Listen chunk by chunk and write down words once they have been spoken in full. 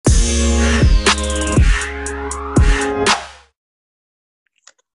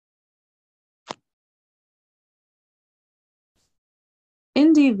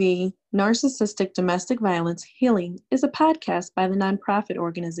NDV, Narcissistic Domestic Violence Healing, is a podcast by the nonprofit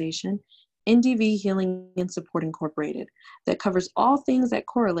organization NDV Healing and Support Incorporated that covers all things that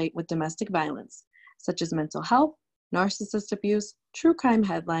correlate with domestic violence, such as mental health, narcissist abuse, true crime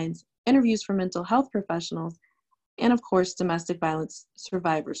headlines, interviews for mental health professionals, and of course, domestic violence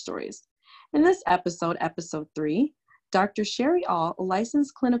survivor stories. In this episode, episode 3, Dr. Sherrie, a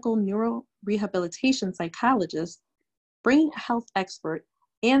licensed clinical neurorehabilitation psychologist, brain health expert,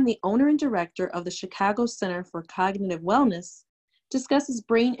 and the owner and director of the Chicago Center for Cognitive Wellness, discusses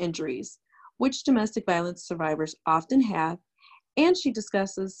brain injuries, which domestic violence survivors often have, and she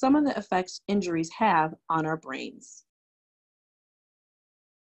discusses some of the effects injuries have on our brains.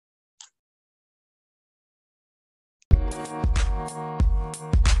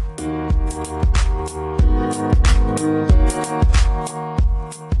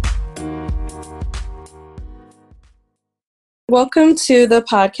 Welcome to the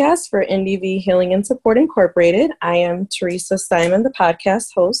podcast for NDV Healing and Support Incorporated. I am Teresa Simon, the podcast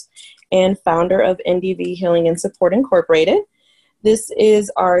host and founder of NDV Healing and Support Incorporated. This is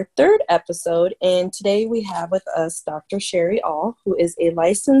our third episode, and today we have with us Dr. Sherrie, who is a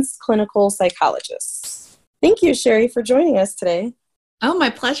licensed clinical psychologist. Thank you, Sherrie, for joining us today. Oh, my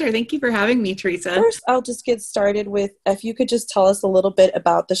pleasure. Thank you for having me, Teresa. First, I'll just get started with, if you could just tell us a little bit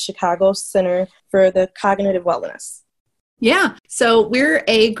about the Chicago Center for the Cognitive Wellness. Yeah. So we're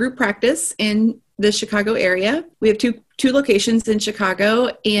a group practice in the Chicago area. We have two locations in Chicago,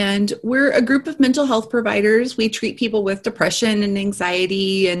 and we're a group of mental health providers. We treat people with depression and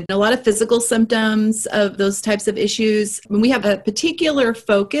anxiety and a lot of physical symptoms of those types of issues. And we have a particular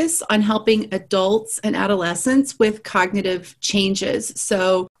focus on helping adults and adolescents with cognitive changes.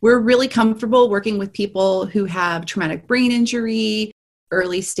 So we're really comfortable working with people who have traumatic brain injury,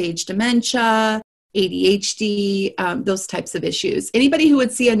 early stage dementia, ADHD, those types of issues. Anybody who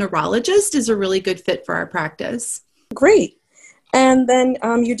would see a neurologist is a really good fit for our practice. Great. And then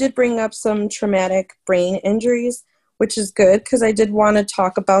you did bring up some traumatic brain injuries, which is good because I did want to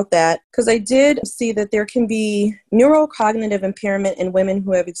talk about that, because I did see that there can be neurocognitive impairment in women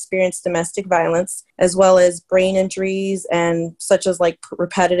who have experienced domestic violence, as well as brain injuries and such as like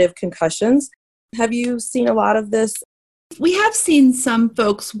repetitive concussions. Have you seen a lot of this? We have seen some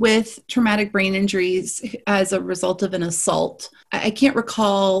folks with traumatic brain injuries as a result of an assault. I can't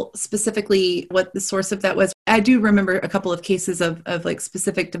recall specifically what the source of that was. I do remember a couple of cases of like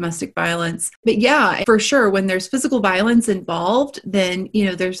specific domestic violence. But yeah, for sure, when there's physical violence involved, then,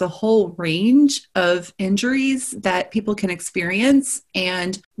 there's a whole range of injuries that people can experience.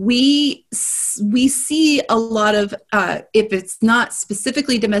 And we see a lot of, if it's not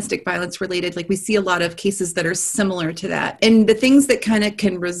specifically domestic violence related, like we see a lot of cases that are similar to that. And the things that kind of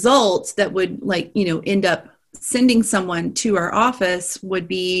can result that would end up sending someone to our office would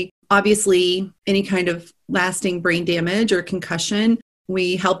be obviously any kind of lasting brain damage or concussion.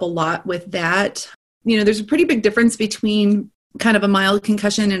 We help a lot with that. There's a pretty big difference between kind of a mild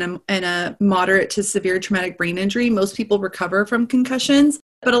concussion and a moderate to severe traumatic brain injury. Most people recover from concussions,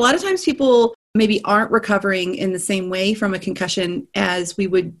 but a lot of times people maybe aren't recovering in the same way from a concussion as we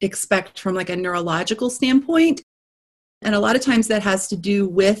would expect from like a neurological standpoint. And a lot of times that has to do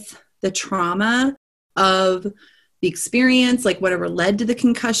with the trauma of the experience, like whatever led to the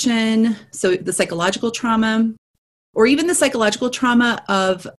concussion. So the psychological trauma, or even the psychological trauma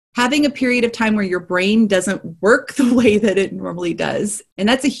of having a period of time where your brain doesn't work the way that it normally does. And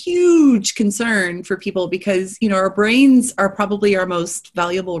that's a huge concern for people because, our brains are probably our most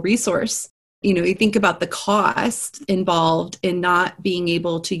valuable resource. You think about the cost involved in not being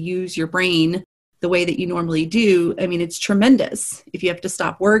able to use your brain the way that you normally do. I mean, it's tremendous. If you have to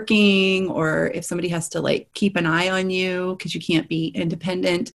stop working or if somebody has to keep an eye on you because you can't be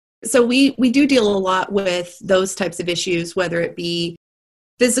independent. So we do deal a lot with those types of issues, whether it be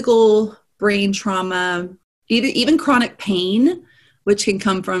physical brain trauma, even chronic pain, which can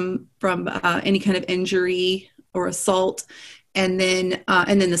come from any kind of injury or assault, and then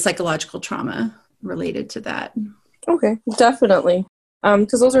the psychological trauma related to that. Okay, definitely.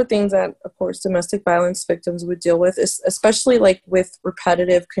 Because those are things that, of course, domestic violence victims would deal with, especially with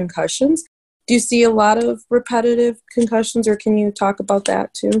repetitive concussions. Do you see a lot of repetitive concussions, or can you talk about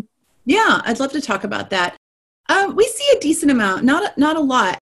that too? Yeah, I'd love to talk about that. We see a decent amount, not a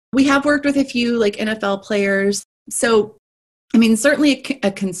lot. We have worked with a few NFL players. So, I mean, certainly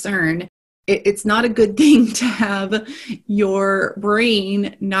a concern. It's not a good thing to have your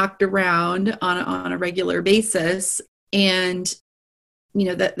brain knocked around on a regular basis. And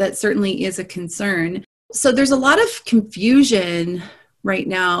that certainly is a concern. So there's a lot of confusion right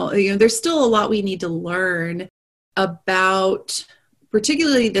now. There's still a lot we need to learn about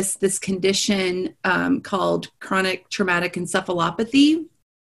particularly this condition called chronic traumatic encephalopathy.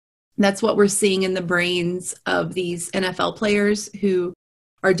 That's what we're seeing in the brains of these NFL players who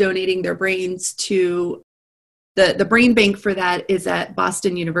are donating their brains to the brain bank for that is at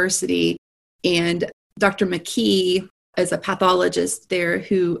Boston University. And Dr. McKee is a pathologist there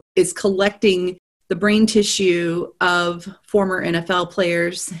who is collecting the brain tissue of former NFL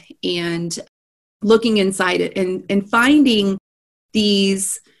players and looking inside it and finding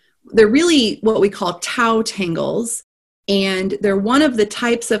they're really what we call tau tangles. And they're one of the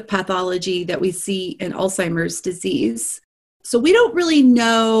types of pathology that we see in Alzheimer's disease. So we don't really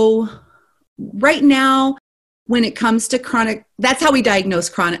know right now when it comes to chronic, that's how we diagnose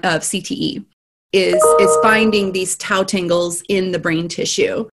chronic CTE, is finding these tau tangles in the brain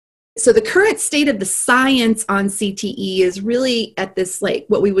tissue. So the current state of the science on CTE is really at this like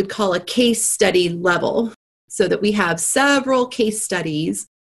what we would call a case study level, so that we have several case studies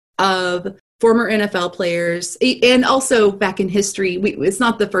of former NFL players, and also back in history. It's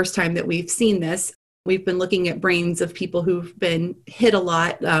not the first time that we've seen this. We've been looking at brains of people who've been hit a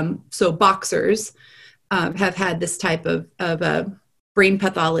lot. So boxers have had this type of brain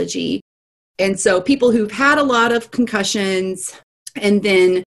pathology. And so people who've had a lot of concussions, and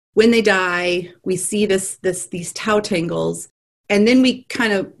then when they die, we see these tau tangles. And then we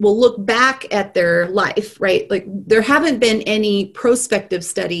kind of will look back at their life, right? Like there haven't been any prospective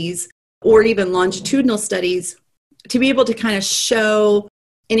studies or even longitudinal studies to be able to kind of show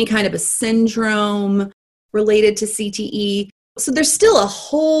any kind of a syndrome related to CTE. So there's still a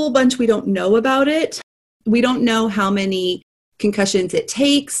whole bunch we don't know about it. We don't know how many concussions it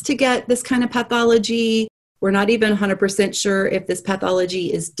takes to get this kind of pathology. We're not even 100% sure if this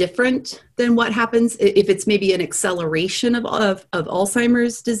pathology is different than what happens, if it's maybe an acceleration of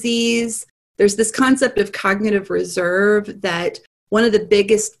Alzheimer's disease. There's this concept of cognitive reserve that one of the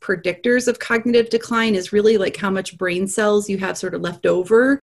biggest predictors of cognitive decline is really like how much brain cells you have sort of left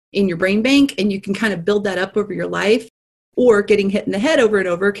over in your brain bank, and you can kind of build that up over your life, or getting hit in the head over and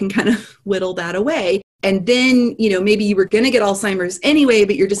over can kind of whittle that away. And then, maybe you were going to get Alzheimer's anyway,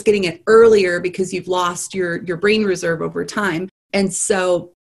 but you're just getting it earlier because you've lost your brain reserve over time. And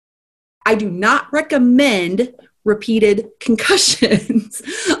so I do not recommend repeated concussions.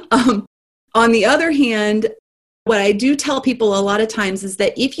 On the other hand, what I do tell people a lot of times is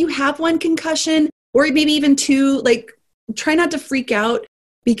that if you have one concussion, or maybe even two, like try not to freak out,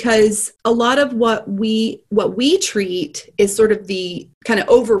 because a lot of what we treat is sort of the kind of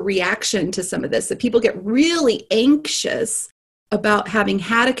overreaction to some of this, that people get really anxious about having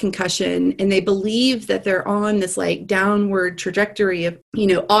had a concussion, and they believe that they're on this like downward trajectory of,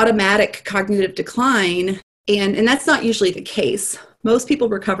 automatic cognitive decline. And that's not usually the case. Most people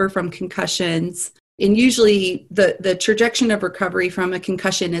recover from concussions, and usually the trajectory of recovery from a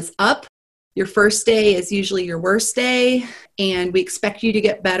concussion is up. Your first day is usually your worst day, and we expect you to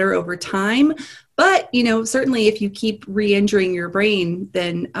get better over time. But, certainly if you keep re-injuring your brain,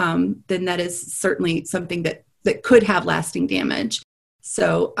 then that is certainly something that could have lasting damage.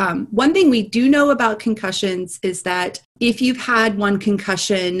 So one thing we do know about concussions is that if you've had one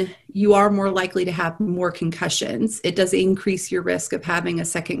concussion, you are more likely to have more concussions. It does increase your risk of having a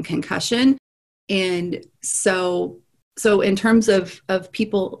second concussion. And so in terms of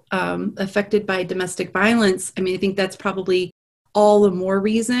people affected by domestic violence, I think that's probably all the more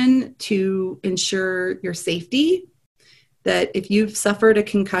reason to ensure your safety, that if you've suffered a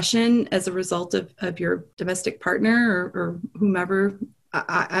concussion as a result of your domestic partner or whomever,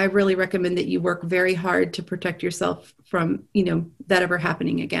 I really recommend that you work very hard to protect yourself from, that ever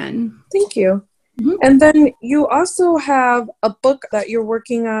happening again. Thank you. Mm-hmm. And then you also have a book that you're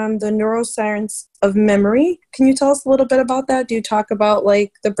working on, The Neuroscience of Memory. Can you tell us a little bit about that? Do you talk about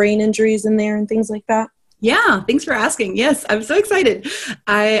like the brain injuries in there and things like that? Yeah, thanks for asking. Yes, I'm so excited.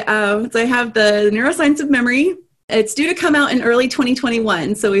 I have the Neuroscience of Memory. It's due to come out in early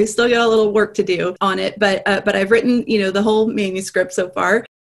 2021, so we've still got a little work to do on it. But I've written, the whole manuscript so far,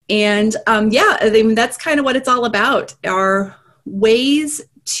 and that's kind of what it's all about: are ways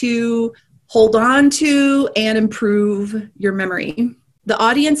to hold on to and improve your memory. The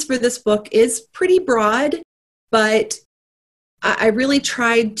audience for this book is pretty broad, but I really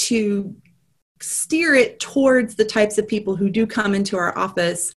tried to steer it towards the types of people who do come into our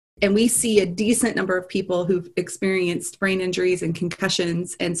office. And we see a decent number of people who've experienced brain injuries and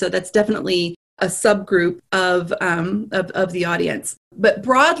concussions. And so that's definitely a subgroup of the audience. But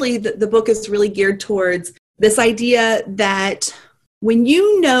broadly, the book is really geared towards this idea that when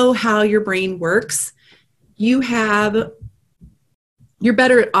you know how your brain works, you're better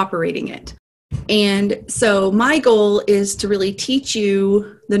at operating it. And so my goal is to really teach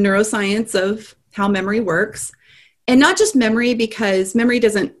you the neuroscience of how memory works. And not just memory, because memory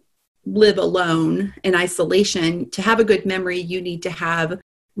doesn't live alone in isolation. To have a good memory, you need to have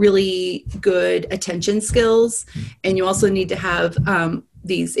really good attention skills. And you also need to have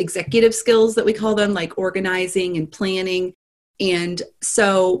these executive skills that we call them, like organizing and planning. And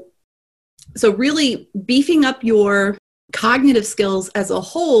so really beefing up your cognitive skills as a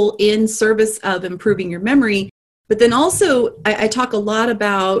whole in service of improving your memory. But then also I talk a lot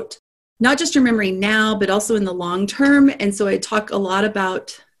about not just your memory now, but also in the long term. And so I talk a lot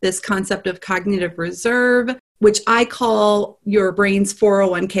about this concept of cognitive reserve, which I call your brain's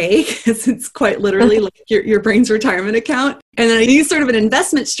 401k, because it's quite literally like your brain's retirement account. And then I use sort of an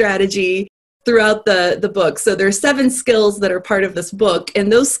investment strategy throughout the book. So there's 7 skills that are part of this book.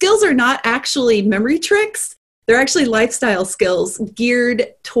 And those skills are not actually memory tricks. They're actually lifestyle skills geared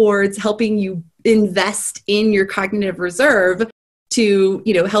towards helping you invest in your cognitive reserve to,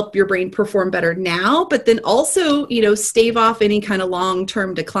 help your brain perform better now, but then also, stave off any kind of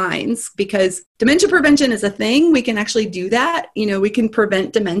long-term declines, because dementia prevention is a thing. We can actually do that. We can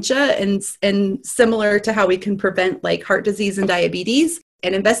prevent dementia and similar to how we can prevent like heart disease and diabetes.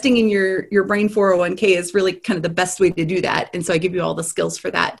 And investing in your brain 401k is really kind of the best way to do that. And so I give you all the skills for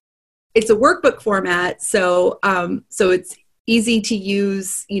that. It's a workbook format. So it's easy to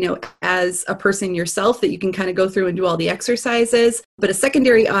use, as a person yourself, that you can kind of go through and do all the exercises. But a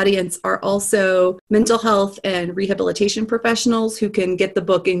secondary audience are also mental health and rehabilitation professionals who can get the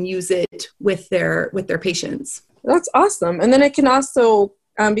book and use it with their patients. That's awesome. And then it can also,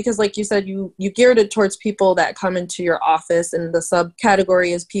 because like you said, you geared it towards people that come into your office, and the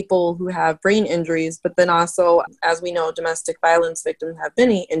subcategory is people who have brain injuries. But then also, as we know, domestic violence victims have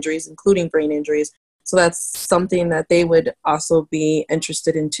many injuries, including brain injuries. So that's something that they would also be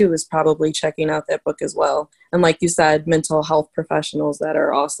interested in too, is probably checking out that book as well. And like you said, mental health professionals that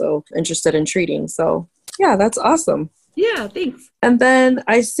are also interested in treating. So yeah, that's awesome. Yeah, thanks. And then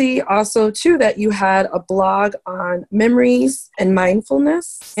I see also too that you had a blog on memories and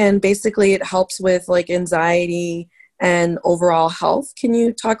mindfulness, and basically it helps with like anxiety and overall health. Can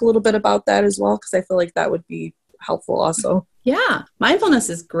you talk a little bit about that as well? Because I feel like that would be helpful also. Yeah,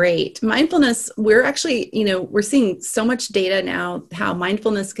 mindfulness is great. Mindfulness, we're actually, we're seeing so much data now how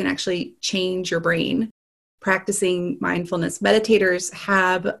mindfulness can actually change your brain. Practicing mindfulness, meditators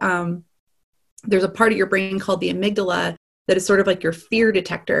have, there's a part of your brain called the amygdala that is sort of like your fear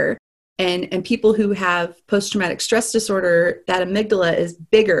detector. And people who have post-traumatic stress disorder, that amygdala is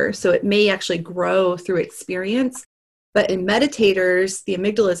bigger. So it may actually grow through experience. But in meditators, the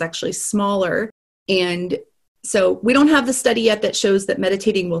amygdala is actually smaller. And so we don't have the study yet that shows that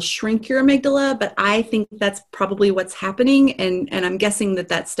meditating will shrink your amygdala, but I think that's probably what's happening. And I'm guessing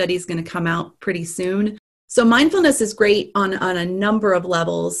that study is going to come out pretty soon. So mindfulness is great on a number of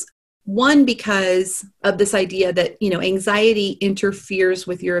levels. One, because of this idea that, anxiety interferes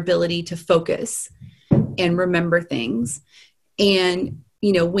with your ability to focus and remember things. And,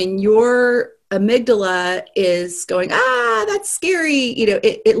 when your amygdala is going, that's scary,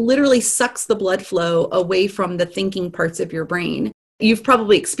 it literally sucks the blood flow away from the thinking parts of your brain. You've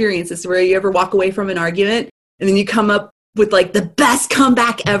probably experienced this, where you ever walk away from an argument and then you come up with like the best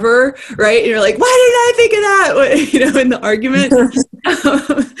comeback ever, right? And you're like, why didn't I think of that? In the argument.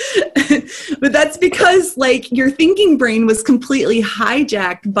 But that's because like your thinking brain was completely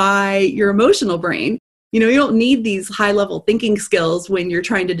hijacked by your emotional brain. You don't need these high level thinking skills when you're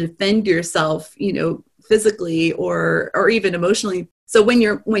trying to defend yourself, physically or even emotionally. So when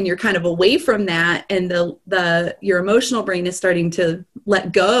you're kind of away from that, and your emotional brain is starting to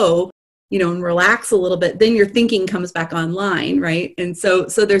let go, and relax a little bit, then your thinking comes back online, right? And so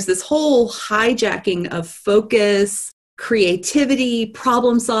there's this whole hijacking of focus, creativity,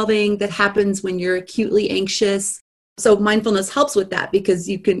 problem solving that happens when you're acutely anxious. So mindfulness helps with that, because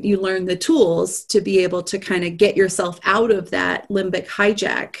you learn the tools to be able to kind of get yourself out of that limbic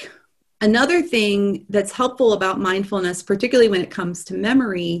hijack. Another thing that's helpful about mindfulness, particularly when it comes to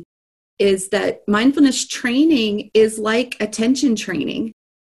memory, is that mindfulness training is like attention training.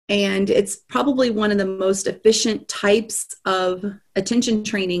 And it's probably one of the most efficient types of attention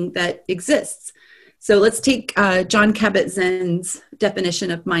training that exists. So let's take John Kabat-Zinn's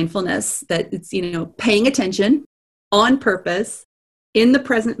definition of mindfulness, that it's, paying attention on purpose, in the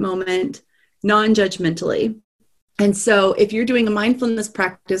present moment, non-judgmentally. And so if you're doing a mindfulness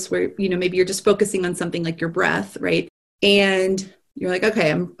practice where, maybe you're just focusing on something like your breath, right? And you're like,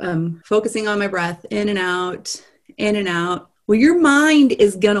 okay, I'm focusing on my breath, in and out, in and out. Well, your mind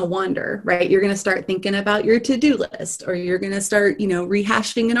is going to wander, right? You're going to start thinking about your to-do list, or you're going to start,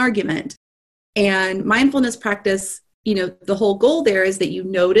 rehashing an argument. And mindfulness practice, the whole goal there is that you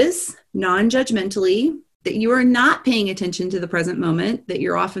notice non-judgmentally that you are not paying attention to the present moment, that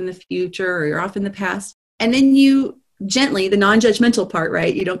you're off in the future or you're off in the past. And then you gently, the non-judgmental part,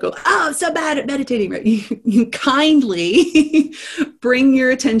 right? You don't go, oh, I'm so bad at meditating, right? You kindly bring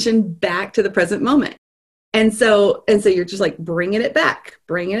your attention back to the present moment. And so you're just like bringing it back.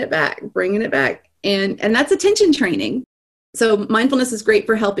 And that's attention training. So mindfulness is great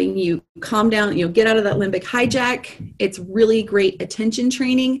for helping you calm down, get out of that limbic hijack. It's really great attention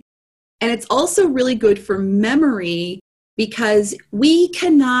training. And it's also really good for memory because we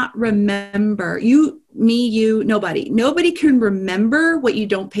cannot remember, you, me, you, nobody. Nobody can remember what you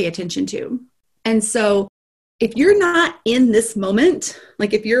don't pay attention to. And so if you're not in this moment,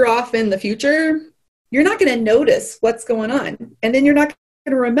 like if you're off in the future, you're not going to notice what's going on. And then you're not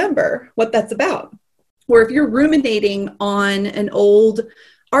going to remember what that's about. Or if you're ruminating on an old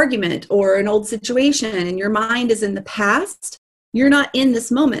argument or an old situation and your mind is in the past, you're not in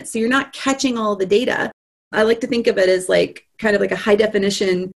this moment. So you're not catching all the data. I like to think of it as like kind of like a high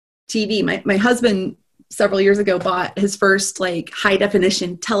definition TV. My husband several years ago bought his first like high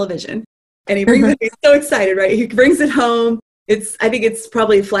definition television and he brings it, he's so excited, right? He brings it home. I think it's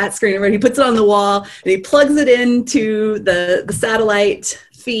probably a flat screen, right? He puts it on the wall and he plugs it into the satellite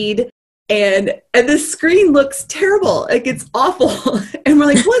feed. And the screen looks terrible. Like it's awful. And we're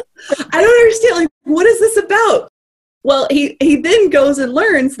like, what? I don't understand. Like, what is this about? Well, he then goes and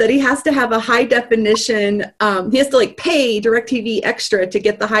learns that he has to have a high definition. He has to like pay DirecTV extra to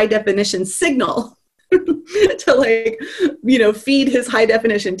get the high definition signal to like, feed his high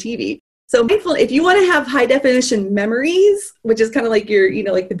definition TV. So if you want to have high definition memories, which is kind of like your,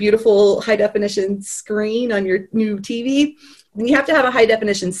 like the beautiful high definition screen on your new TV, then you have to have a high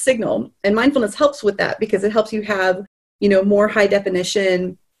definition signal. And mindfulness helps with that because it helps you have, more high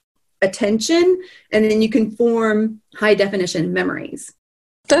definition attention, and then you can form high definition memories.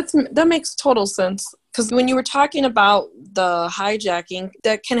 That makes total sense. Because when you were talking about the hijacking,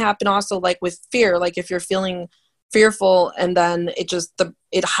 that can happen also like with fear, like if you're feeling fearful and then it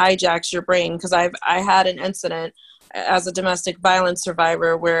hijacks your brain. Because I had an incident as a domestic violence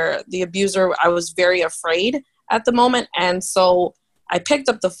survivor where the abuser, I was very afraid at the moment. And so I picked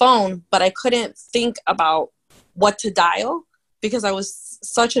up the phone, but I couldn't think about what to dial because I was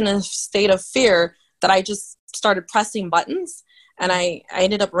such in a state of fear that I just started pressing buttons. And I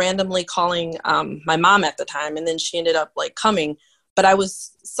ended up randomly calling my mom at the time. And then she ended up like coming. But I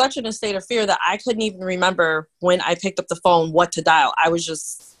was such in a state of fear that I couldn't even remember when I picked up the phone what to dial.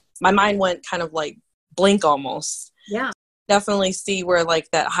 My mind went kind of like blink almost. Yeah. Definitely see where like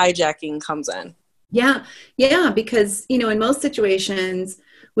that hijacking comes in. Yeah. Yeah. Because, in most situations,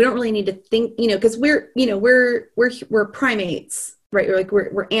 we don't really need to think, because we're primates, right?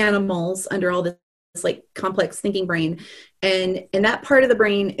 We're animals under all this like complex thinking brain. And that part of the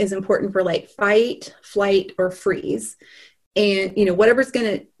brain is important for like fight, flight, or freeze. And, whatever's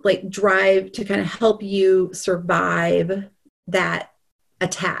going to like drive to kind of help you survive that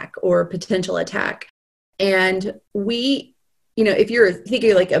attack or potential attack. And if you're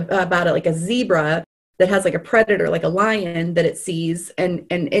thinking like about it, like a zebra that has like a predator, like a lion that it sees, and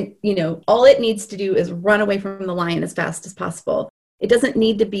it, all it needs to do is run away from the lion as fast as possible. It doesn't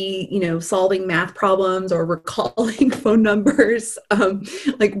need to be, solving math problems or recalling phone numbers,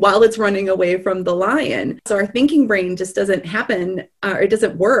 like while it's running away from the lion. So our thinking brain just doesn't happen, or it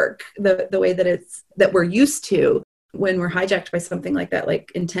doesn't work the way that we're used to when we're hijacked by something like that,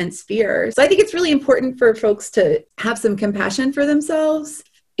 like intense fear. So I think it's really important for folks to have some compassion for themselves.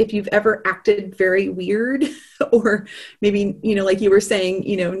 If you've ever acted very weird, or maybe, like you were saying,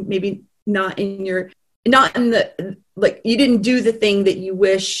 maybe not in the, like you didn't do the thing that you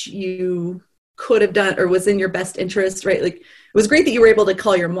wish you could have done or was in your best interest, right? Like it was great that you were able to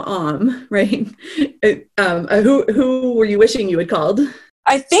call your mom, right? Who were you wishing you had called?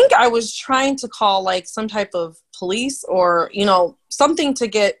 I think I was trying to call like some type of police or, something to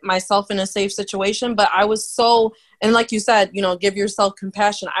get myself in a safe situation. But I was so, and like you said, give yourself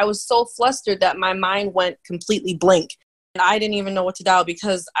compassion. I was so flustered that my mind went completely blank. And I didn't even know what to dial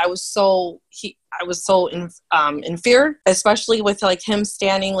because I was so in fear, especially with like him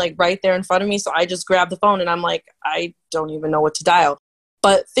standing like right there in front of me. So I just grabbed the phone and I'm like, I don't even know what to dial.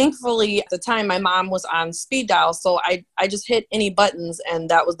 But thankfully at the time my mom was on speed dial. So I just hit any buttons and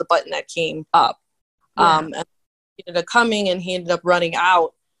that was the button that came up. Yeah. And he ended up coming and he ended up running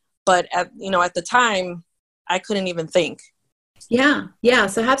out. But at the time I couldn't even think. Yeah. Yeah.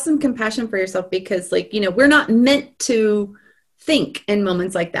 So have some compassion for yourself because like, we're not meant to think in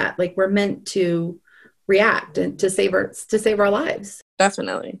moments like that. Like we're meant to react and to save our lives.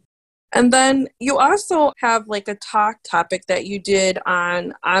 Definitely. And then you also have like a topic that you did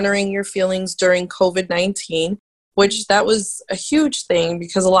on honoring your feelings during COVID-19, which that was a huge thing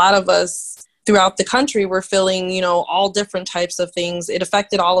because a lot of us throughout the country were feeling, all different types of things. It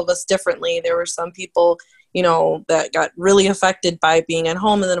affected all of us differently. There were some people, that got really affected by being at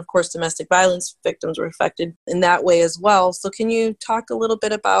home. And then, of course, domestic violence victims were affected in that way as well. So can you talk a little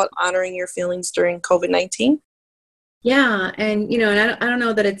bit about honoring your feelings during COVID-19? Yeah. And, and I don't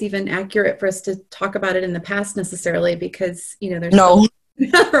know that it's even accurate for us to talk about it in the past necessarily because, there's no.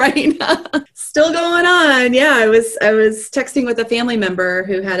 Right. Still going on. Yeah. I was texting with a family member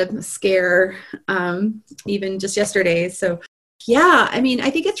who had a scare, even just yesterday. So yeah, I mean, I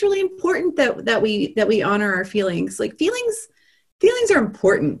think it's really important that we honor our feelings. Like feelings are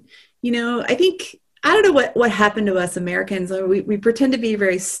important. I think, I don't know what happened to us Americans. We pretend to be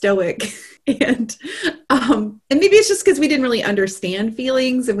very stoic and maybe it's just because we didn't really understand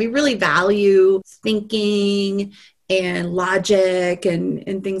feelings and we really value thinking and logic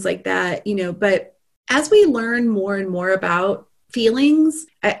and things like that, but as we learn more and more about feelings,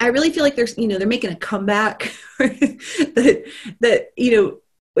 I really feel like there's, they're making a comeback that,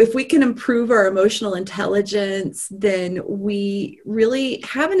 if we can improve our emotional intelligence, then we really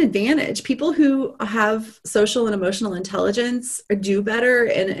have an advantage. People who have social and emotional intelligence do better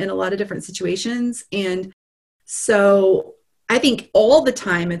in a lot of different situations. And so I think all the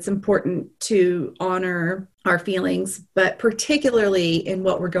time it's important to honor our feelings, but particularly in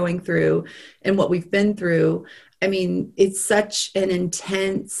what we're going through and what we've been through. I mean, it's such an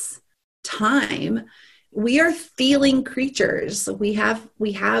intense time. We are feeling creatures. We have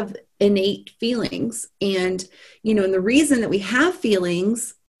innate feelings. And, and the reason that we have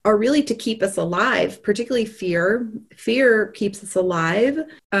feelings are really to keep us alive, particularly fear. Fear keeps us alive.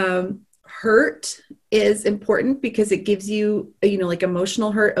 Hurt is important because it gives you, like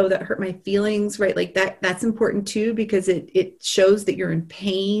emotional hurt. Oh, that hurt my feelings, right? Like that's important too, because it shows that you're in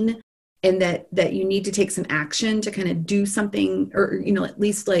pain and that you need to take some action to kind of do something or, at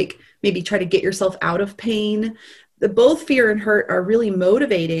least like maybe try to get yourself out of pain. Both fear and hurt are really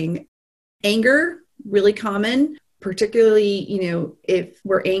motivating. Anger, really common, particularly, if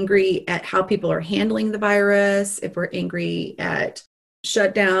we're angry at how people are handling the virus, if we're angry at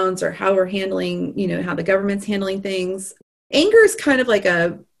shutdowns or how we're handling, how the government's handling things. Anger is kind of like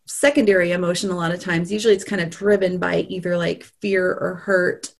a secondary emotion a lot of times. Usually it's kind of driven by either like fear or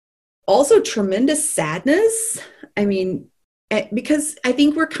hurt. Also tremendous sadness. I mean, because I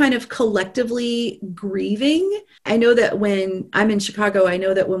think we're kind of collectively grieving. I know that when I'm in Chicago, I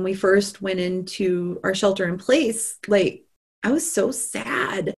know that when we first went into our shelter in place, like I was so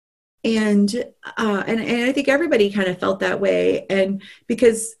sad. And I think everybody kind of felt that way. And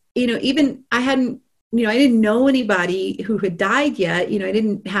because, even I didn't know anybody who had died yet. I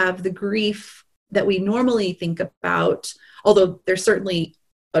didn't have the grief that we normally think about, although there's certainly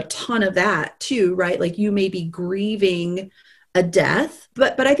a ton of that too, right? Like you may be grieving a death,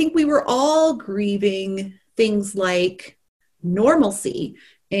 but I think we were all grieving things like normalcy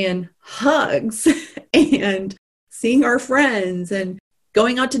and hugs and seeing our friends and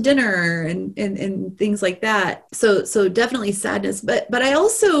going out to dinner and things like that. So definitely sadness. But I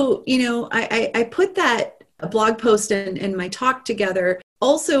also, I put that blog post and my talk together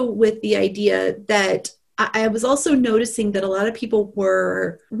also with the idea that I was also noticing that a lot of people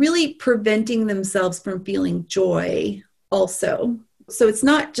were really preventing themselves from feeling joy also. So it's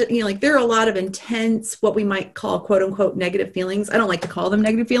not just, like there are a lot of intense, what we might call quote unquote negative feelings. I don't like to call them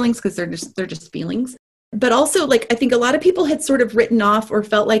negative feelings because they're just feelings. But also, like, I think a lot of people had sort of written off or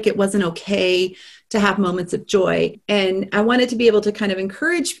felt like it wasn't okay to have moments of joy. And I wanted to be able to kind of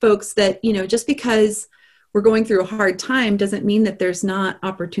encourage folks that, just because we're going through a hard time doesn't mean that there's not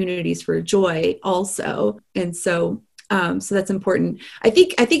opportunities for joy also. And so that's important. I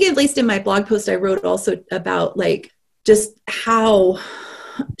think at least in my blog post, I wrote also about like just how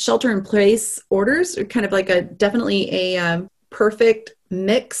shelter in place orders are kind of like definitely a perfect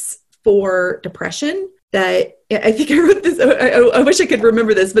mix for depression. That I think I wrote this, I wish I could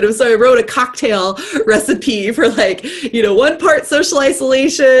remember this, but I wrote a cocktail recipe for like, 1 part social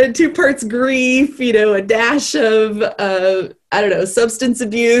isolation, 2 parts grief, a dash of, substance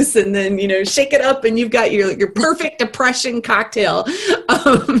abuse, and then, shake it up and you've got your perfect depression cocktail.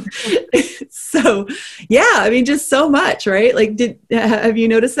 So yeah, I mean, just so much, right? Like, have you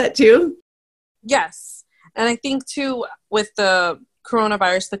noticed that too? Yes. And I think too, with the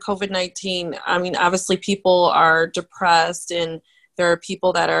coronavirus, the COVID-19, I mean, obviously people are depressed and there are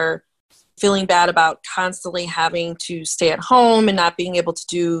people that are feeling bad about constantly having to stay at home and not being able to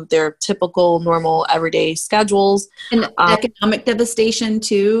do their typical normal everyday schedules. And economic devastation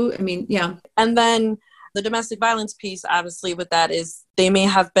too. I mean, yeah. And then the domestic violence piece, obviously, with that is they may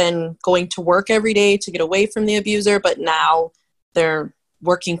have been going to work every day to get away from the abuser, but now they're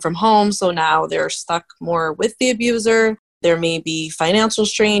working from home. So now they're stuck more with the abuser. There may be financial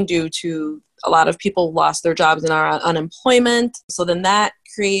strain due to a lot of people lost their jobs and are on unemployment. So then that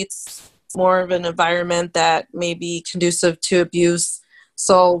creates more of an environment that may be conducive to abuse.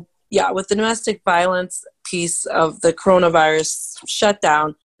 So yeah, with the domestic violence piece of the coronavirus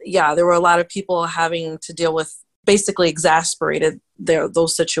shutdown, yeah, there were a lot of people having to deal with basically exasperated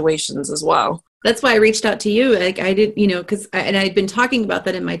those situations as well. That's why I reached out to you. Like I did, because I'd been talking about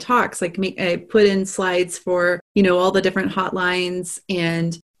that in my talks. Like I put in slides for, all the different hotlines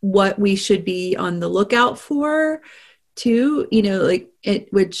and what we should be on the lookout for too,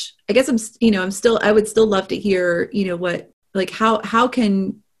 which I guess I would still love to hear, how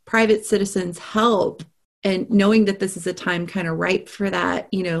can private citizens help? And knowing that this is a time kind of ripe for that,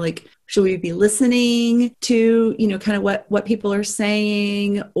 should we be listening to, kind of what people are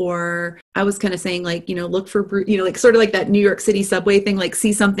saying? Or I was kind of saying look for, sort of like that New York City subway thing, like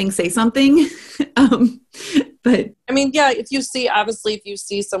see something, say something. But I mean, yeah, if you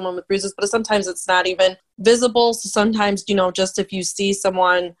see someone with bruises, but sometimes it's not even visible. So sometimes, just if you see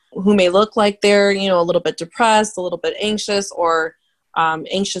someone who may look like they're, a little bit depressed, a little bit anxious, or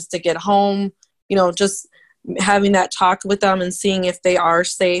anxious to get home, just having that talk with them and seeing if they are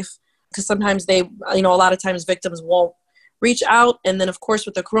safe. Because sometimes a lot of times victims won't reach out. And then, of course,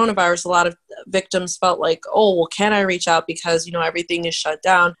 with the coronavirus, a lot of victims felt like, oh, well, can I reach out? Because, everything is shut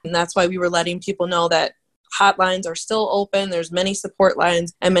down. And that's why we were letting people know that hotlines are still open. There's many support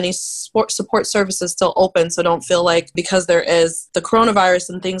lines and many support services still open. So don't feel like because there is the coronavirus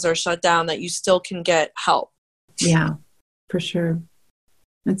and things are shut down that you still can get help. Yeah, for sure.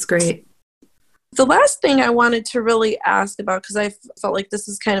 That's great. The last thing I wanted to really ask about, because I felt like this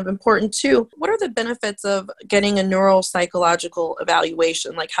is kind of important too, what are the benefits of getting a neuropsychological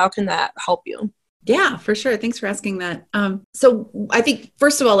evaluation? Like, how can that help you? Yeah, for sure. Thanks for asking that. So I think,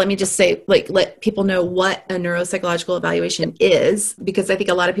 first of all, let me just say, let people know what a neuropsychological evaluation is, because I think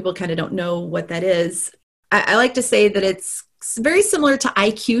a lot of people kind of don't know what that is. I like to say that it's very similar to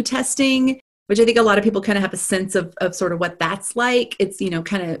IQ testing, which I think a lot of people kind of have a sense of sort of what that's like. It's,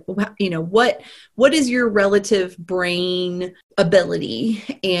 what is your relative brain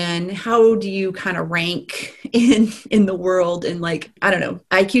ability and how do you kind of rank in the world? And I don't know,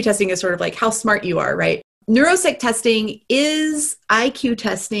 IQ testing is sort of like how smart you are, right? Neuropsych testing is IQ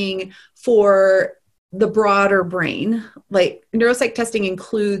testing for the broader brain. Like neuropsych testing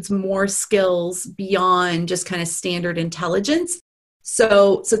includes more skills beyond just kind of standard intelligence.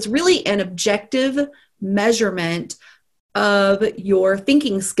 So it's really an objective measurement of your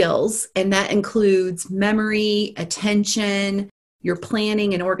thinking skills. And that includes memory, attention, your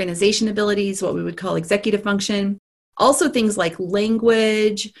planning and organization abilities, what we would call executive function. Also things like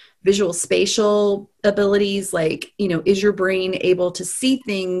language, visual spatial abilities, is your brain able to see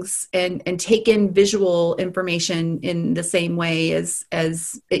things and take in visual information in the same way as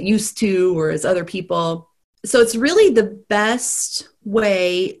it used to or as other people. So it's really the best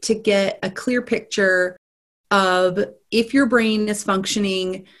way to get a clear picture of if your brain is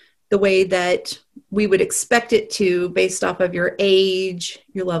functioning the way that we would expect it to based off of your age,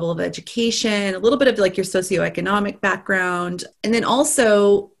 your level of education, a little bit of your socioeconomic background. And then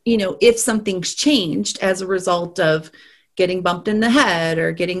also, if something's changed as a result of getting bumped in the head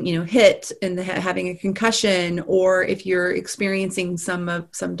or getting, hit in the head, having a concussion, or if you're experiencing some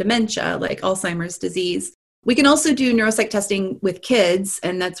dementia like Alzheimer's disease. We can also do neuropsych testing with kids,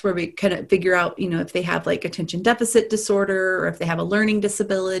 and that's where we kind of figure out, if they have attention deficit disorder or if they have a learning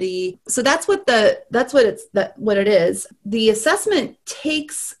disability. So that's what it is. The assessment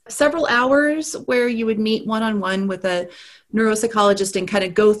takes several hours where you would meet one-on-one with a neuropsychologist and kind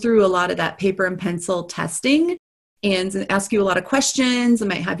of go through a lot of that paper and pencil testing and ask you a lot of questions. I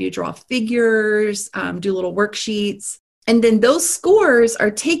might have you draw figures, do little worksheets. And then those scores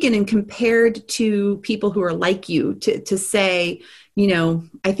are taken and compared to people who are like you to say,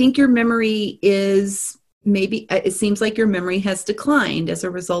 I think your memory is it seems like your memory has declined as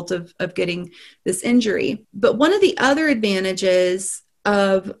a result of getting this injury. But one of the other advantages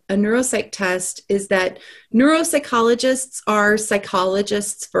of a neuropsych test is that neuropsychologists are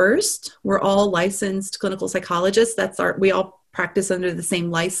psychologists first. We're all licensed clinical psychologists. We all practice under the same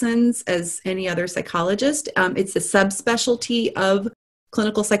license as any other psychologist. It's a subspecialty of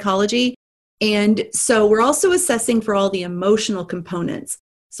clinical psychology. And so we're also assessing for all the emotional components.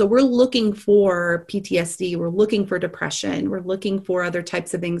 So we're looking for PTSD, we're looking for depression, we're looking for other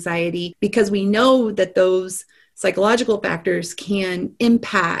types of anxiety because we know that those psychological factors can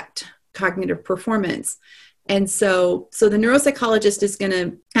impact cognitive performance. And so the neuropsychologist is going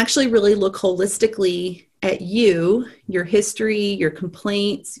to actually really look holistically at you, your history, your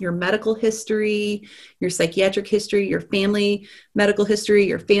complaints, your medical history, your psychiatric history, your family medical history,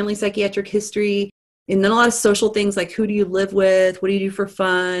 your family psychiatric history, and then a lot of social things like who do you live with? What do you do for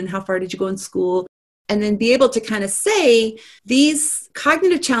fun? How far did you go in school? And then be able to kind of say these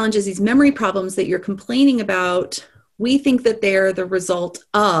cognitive challenges, these memory problems that you're complaining about, we think that they're the result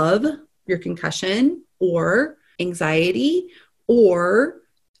of your concussion or anxiety or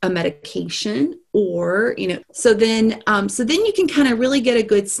a medication or, so then you can kind of really get a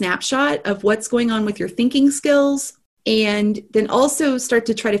good snapshot of what's going on with your thinking skills and then also start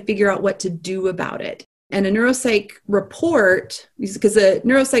to try to figure out what to do about it. And a neuropsych report, because a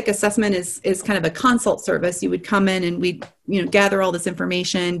neuropsych assessment is kind of a consult service. You would come in and we'd, gather all this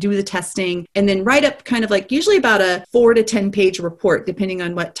information, do the testing, and then write up kind of like usually about a 4 to 10 page report, depending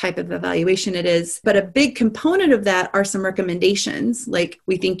on what type of evaluation it is. But a big component of that are some recommendations, like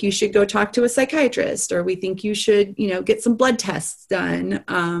we think you should go talk to a psychiatrist, or we think you should, get some blood tests done.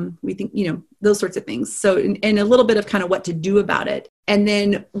 We think, those sorts of things. So, and a little bit of kind of what to do about it. And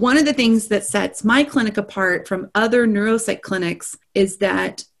then one of the things that sets my clinic apart from other neuropsych clinics is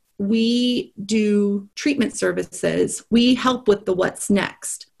that we do treatment services. We help with the what's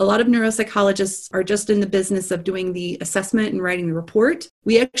next. A lot of neuropsychologists are just in the business of doing the assessment and writing the report.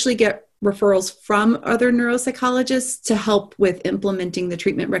 We actually get referrals from other neuropsychologists to help with implementing the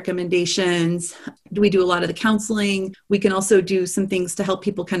treatment recommendations. We do a lot of the counseling. We can also do some things to help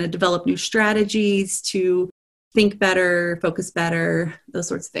people kind of develop new strategies to think better, focus better, those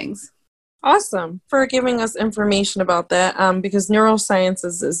sorts of things. Awesome for giving us information about that, because neuroscience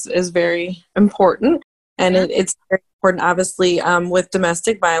is very important, and it's very important, obviously, with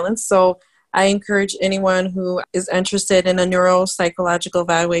domestic violence. So I encourage anyone who is interested in a neuropsychological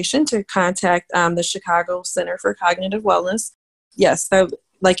evaluation to contact the Chicago Center for Cognitive Wellness. Yes,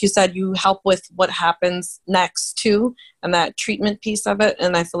 like you said, you help with what happens next too, and that treatment piece of it.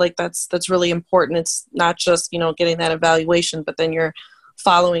 And I feel like that's really important. It's not just, getting that evaluation, but then you're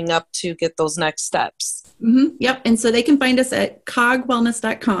following up to get those next steps. Mm-hmm. Yep. And so they can find us at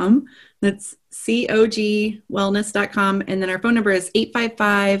cogwellness.com. That's COG wellness.com. And then our phone number is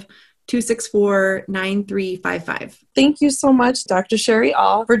 855-264-9355. Thank you so much, Dr. Sherrie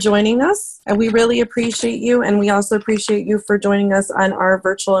All, for joining us. And we really appreciate you. And we also appreciate you for joining us on our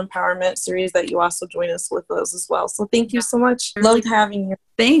virtual empowerment series that you also join us with those as well. So thank you so much. Loved having you.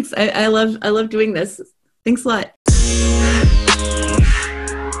 Thanks. I love doing this. Thanks a lot.